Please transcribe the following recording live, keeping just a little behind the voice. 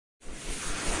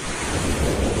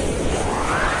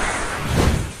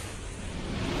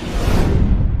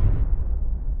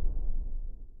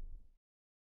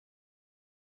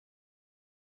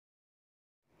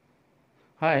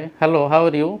Hi, hello, how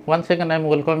are you? Once again I am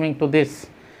welcoming to this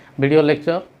video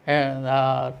lecture, and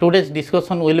today's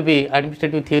discussion will be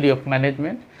Administrative Theory of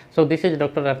Management. So this is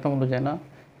Dr. JENA,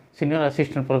 Senior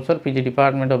Assistant Professor, PG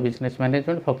Department of Business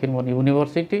Management, Fakirmohon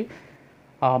University,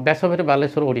 Basaveri,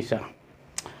 Baleshwar, Odisha.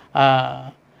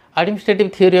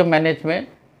 Administrative Theory of Management,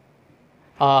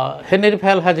 Henry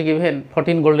Fayol has given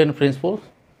 14 golden principles.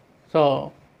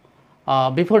 So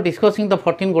before discussing the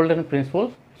 14 golden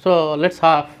principles, so let's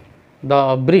have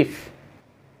the brief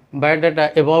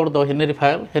biodata about the Henry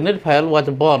Fayol. Henry Fayol was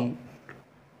born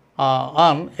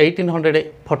on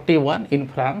 1841 in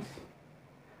France.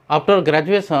 After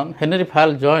graduation, Henry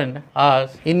Fayol joined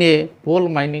us in a coal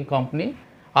mining company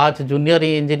as junior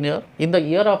engineer. In the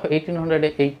year of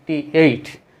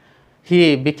 1888,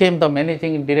 he became the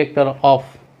managing director of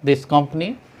this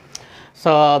company.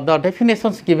 So the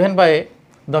definitions given by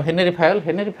the Henry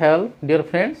Fayol, dear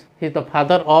friends, he is the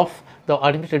father of the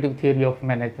administrative theory of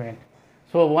management.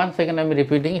 So once again I am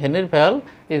repeating, Henry Fayol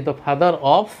is the father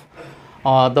of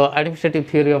the administrative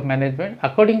theory of management.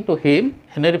 According to him,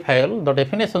 Henry Fayol, the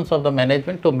definitions of the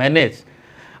management: to manage,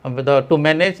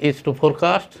 is to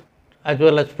forecast as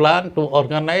well as plan, to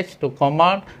organize, to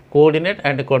command, coordinate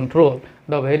and control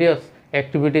the various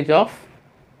activities of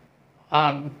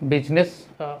business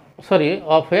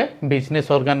of a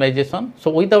business organization. So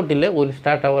without delay we will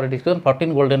start our discussion.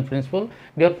 14 golden principles,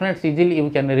 dear friends, easily you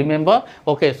can remember.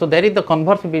 Okay, so there is the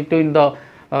converse between the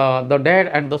dad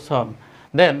and the son.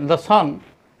 Then the son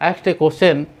asked a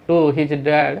question to his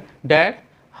dad, dad,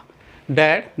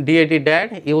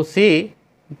 you see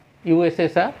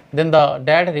USSR? Then the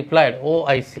dad replied, oh,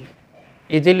 I see.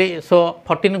 Easily, so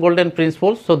 14 golden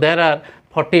principles, so there are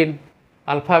 14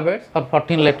 alphabets or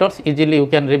 14 letters, easily you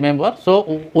can remember. So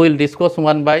we will discuss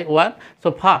one by one.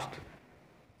 So first,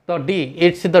 the D,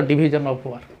 it's the division of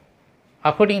work.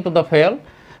 According to the Fayol,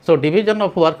 so division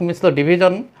of work means the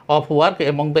division of work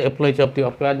among the employees of the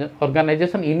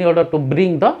organization in order to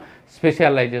bring the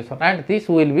specialization, and this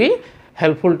will be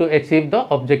helpful to achieve the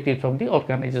objectives of the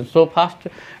organization. So first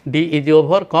D is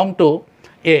over. Come to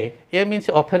A. A means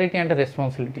authority and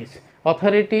responsibilities.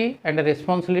 Authority and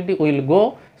responsibility will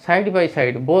go side by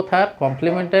side, both are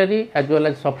complementary as well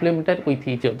as supplementary with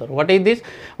each other. What is this?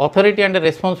 Authority and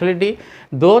responsibility: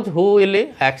 those who will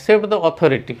accept the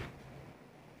authority,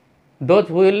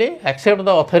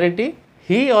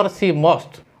 he or she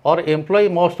must, or employee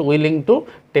must willing to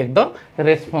take the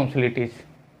responsibilities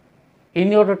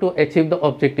in order to achieve the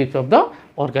objectives of the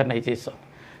organization.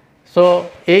 So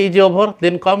A is over.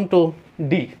 Then come to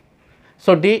D.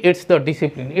 So D, it's the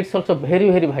discipline. It's also very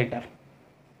vital,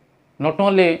 not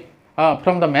only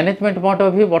from the management point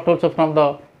of view but also from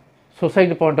the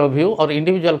society point of view or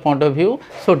individual point of view.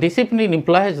 So discipline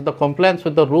implies the compliance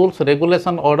with the rules,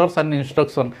 regulation, orders and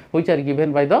instruction which are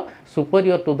given by the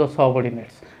superior to the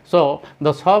subordinates. So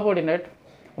the subordinate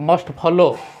must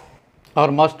follow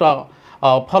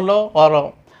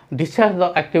or discharge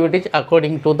the activities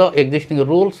according to the existing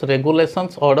rules,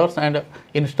 regulations, orders and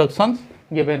instructions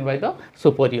given by the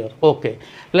superior. Okay,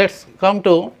 let's come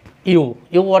to U.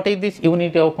 U, what is this?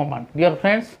 Unity of command. Dear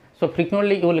friends, so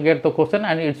frequently you will get the question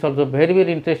and it's also very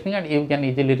interesting and you can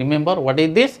easily remember what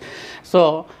is this.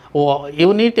 So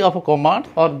unity of command,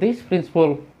 or this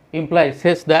principle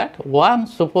says that one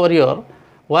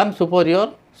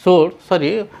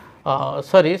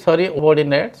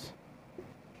subordinates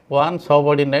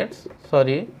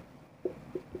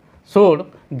should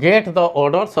get the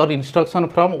orders or instruction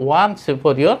from one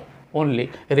superior only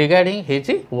regarding his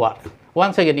work.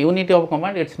 Once again, unity of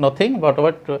command, it's nothing but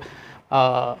what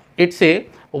it's a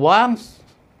one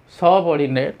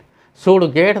subordinate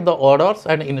should get the orders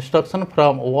and instruction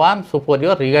from one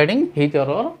superior regarding his or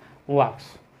her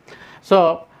works.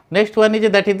 So next one is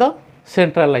that is the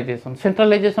centralization.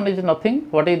 Centralization is nothing.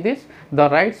 What is this? The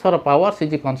rights or powers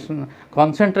is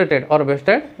concentrated or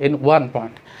vested in one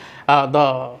point.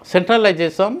 The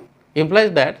centralization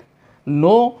implies that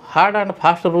no hard and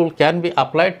fast rule can be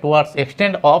applied towards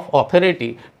extent of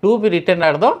authority to be written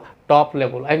at the top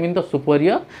level, I mean the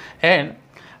superior, and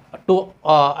to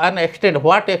an extent,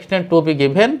 what extent to be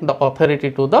given the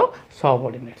authority to the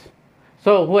subordinates.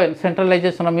 So when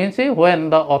centralization means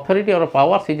when the authority or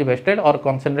powers is vested or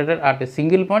concentrated at a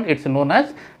single point, it's known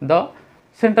as the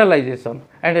centralization.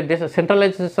 And this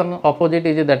centralization opposite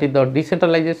is that is the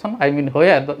decentralization, I mean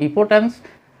where the importance,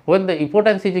 when the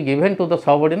importance is given to the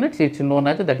subordinates, it's known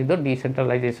as that is the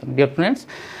decentralization, dear friends.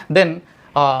 Then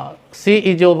C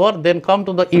is over. Then come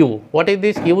to the U. What is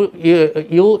this? U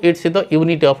it's the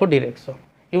unity of direction.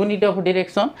 Unity of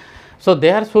direction. So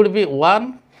there should be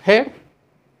one head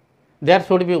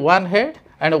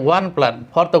and one plan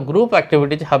for the group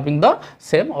activities having the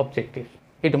same objectives.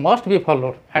 It must be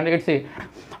followed, and it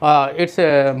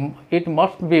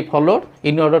must be followed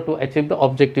in order to achieve the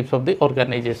objectives of the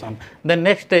organization. Then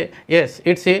next, yes,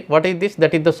 it's a, what is this?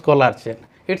 That is the scholar chain.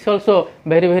 It's also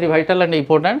very vital and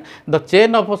important. The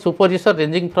chain of a supervisor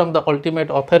ranging from the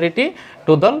ultimate authority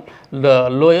to the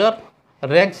lower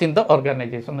ranks in the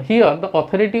organization. Here the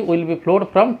authority will be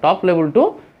flowed from top level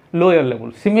to lower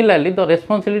level. Similarly, the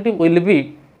responsibility will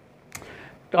be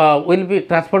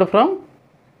transferred from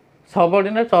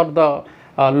subordinates or the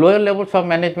lower levels of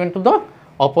management to the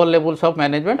upper levels of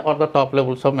management or the top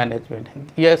levels of management.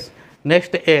 Yes,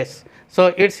 next S.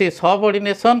 So it's a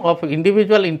subordination of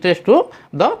individual interest to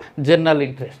the general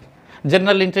interest.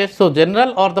 General interest, so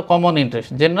general or the common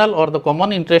interest. General or the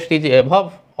common interest is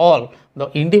above all the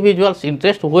individual's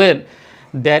interest when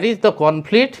there is the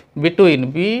conflict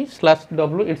between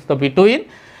B/W, it's the between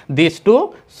these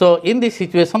two. So in this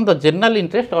situation, the general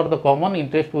interest or the common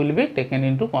interest will be taken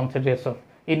into consideration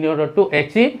in order to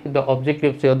achieve the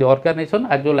objectives of the organization,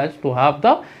 as well as to have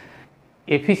the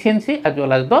efficiency as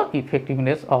well as the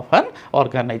effectiveness of an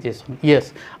organization.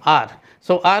 Yes, R.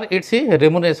 So R, it's a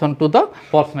remuneration to the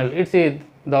personnel. It's a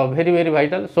the very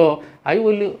vital. So I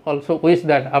will also wish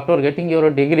that after getting your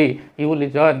degree, you will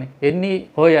join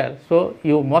anywhere. So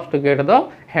you must get the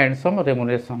handsome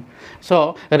remuneration.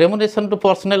 So remuneration to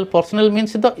personnel. Personnel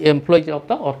means the employees of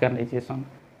the organization.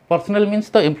 Personnel means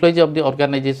the employees of the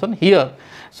organization here.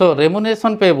 So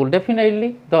remuneration payable,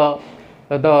 definitely the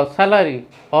salary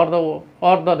or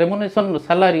the remuneration,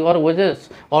 salary or wages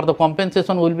or the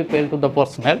compensation will be paid to the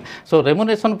personnel. So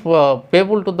remuneration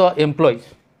payable to the employees,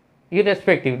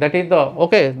 irrespective, that is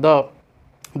the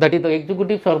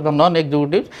executives or the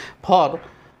non-executives, for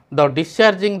the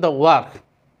discharging the work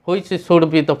which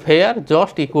should be the fair,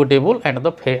 just, equitable and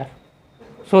the fair,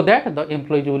 so that the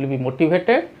employees will be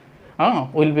motivated,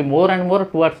 will be more and more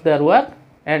towards their work,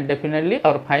 and definitely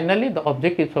or finally the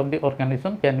objectives of the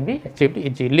organization can be achieved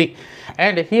easily.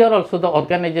 And here also the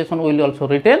organization will also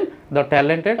retain the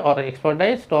talented or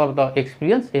expertised or the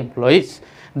experienced employees.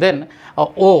 Then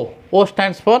O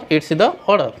stands for, it's the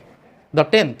order, the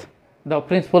 10th, the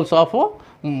principles of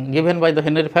given by the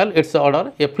Henry Fayol. It's the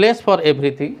order, a place for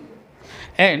everything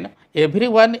and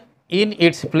everyone in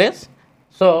its place.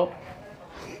 So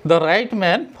the right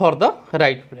man for the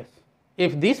right place.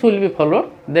 If this will be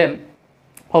followed, then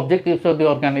objectives of the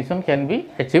organization can be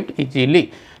achieved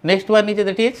easily. Next one is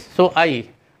that is, so I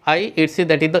it's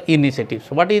that is the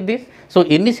initiatives. What is this? So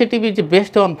initiative is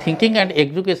based on thinking and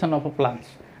execution of plans.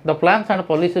 The plans and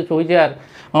policies which are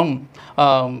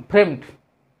framed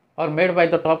or made by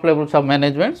the top levels of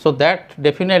management. So that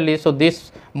definitely, so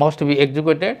this must be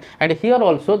executed, and here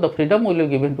also the freedom will be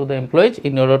given to the employees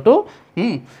in order to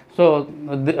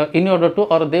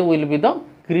or they will be the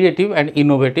creative and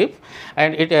innovative,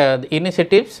 and the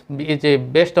initiatives is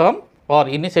based on, or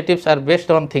initiatives are based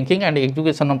on thinking and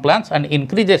execution of plans, and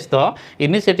increases the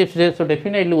initiatives. So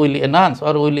definitely will enhance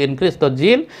or will increase the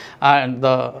zeal and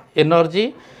the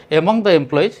energy among the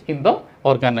employees in the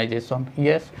organization.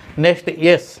 Yes. Next,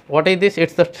 yes, what is this?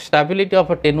 It's the stability of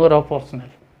a tenure of personnel,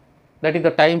 that is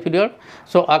the time period.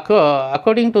 So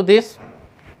according to this,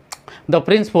 the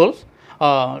principles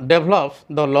develops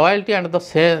the loyalty and the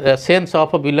sense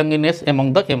of belongingness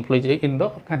among the employees in the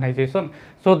organization.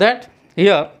 So that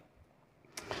here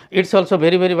it's also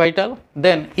very vital.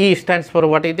 Then E stands for,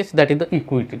 what is this? That is the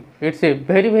equity. It's a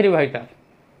very vital.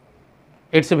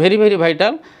 It's a very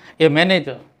vital. A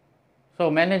manager. So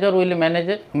manager will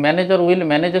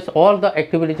manage all the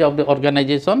activities of the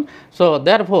organization. So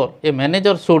therefore a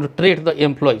manager should treat the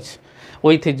employees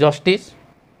with justice,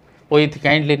 with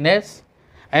kindliness,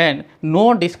 and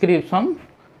no discrimination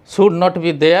should not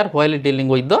be there while dealing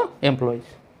with the employees.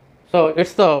 So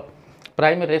it's the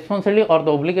primary responsibility or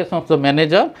the obligation of the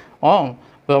manager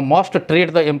must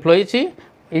treat the employees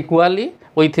equally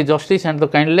with justice and the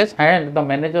kindness, and the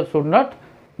manager should not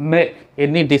make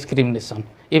any discrimination.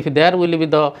 If there will be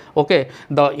the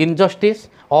injustice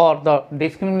or the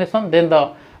discrimination, then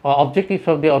the objectives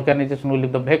of the organization will be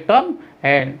the vector,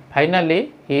 and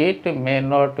finally it may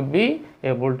not be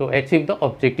able to achieve the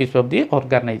objectives of the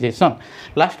organization.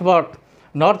 Last but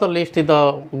not the least is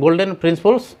the golden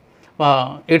principles.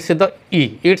 It's the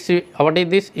E. It's what is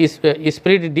this? Is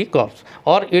spirit de corps,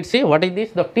 or it's what is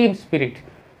this? The team spirit.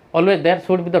 Always there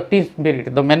should be the team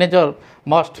spirit. The manager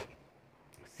must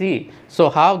see. So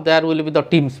how there will be the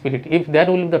team spirit? If there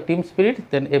will be the team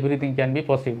spirit, then everything can be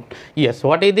possible. Yes.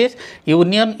 What is this?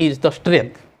 Union is the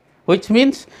strength, which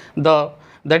means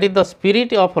that is the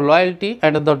spirit of loyalty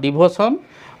and the devotion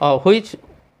which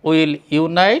will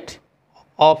unite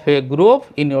of a group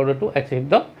in order to achieve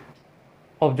the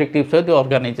objectives of the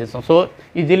organization. So,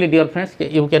 easily dear friends,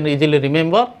 you can easily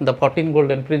remember the 14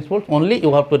 golden principles. Only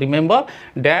you have to remember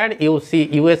DAD,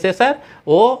 UC, USSR,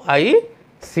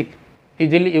 OIC.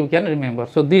 Easily you can remember.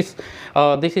 So, this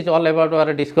is all about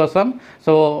our discussion.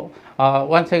 So,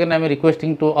 once again I am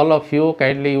requesting to all of you,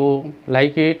 kindly you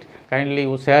like it, kindly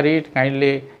you share it,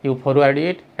 kindly you forward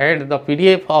it, and the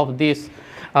PDF of this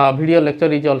video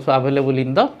lecture is also available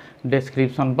in the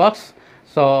description box.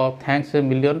 So, thanks a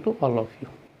million to all of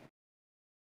you.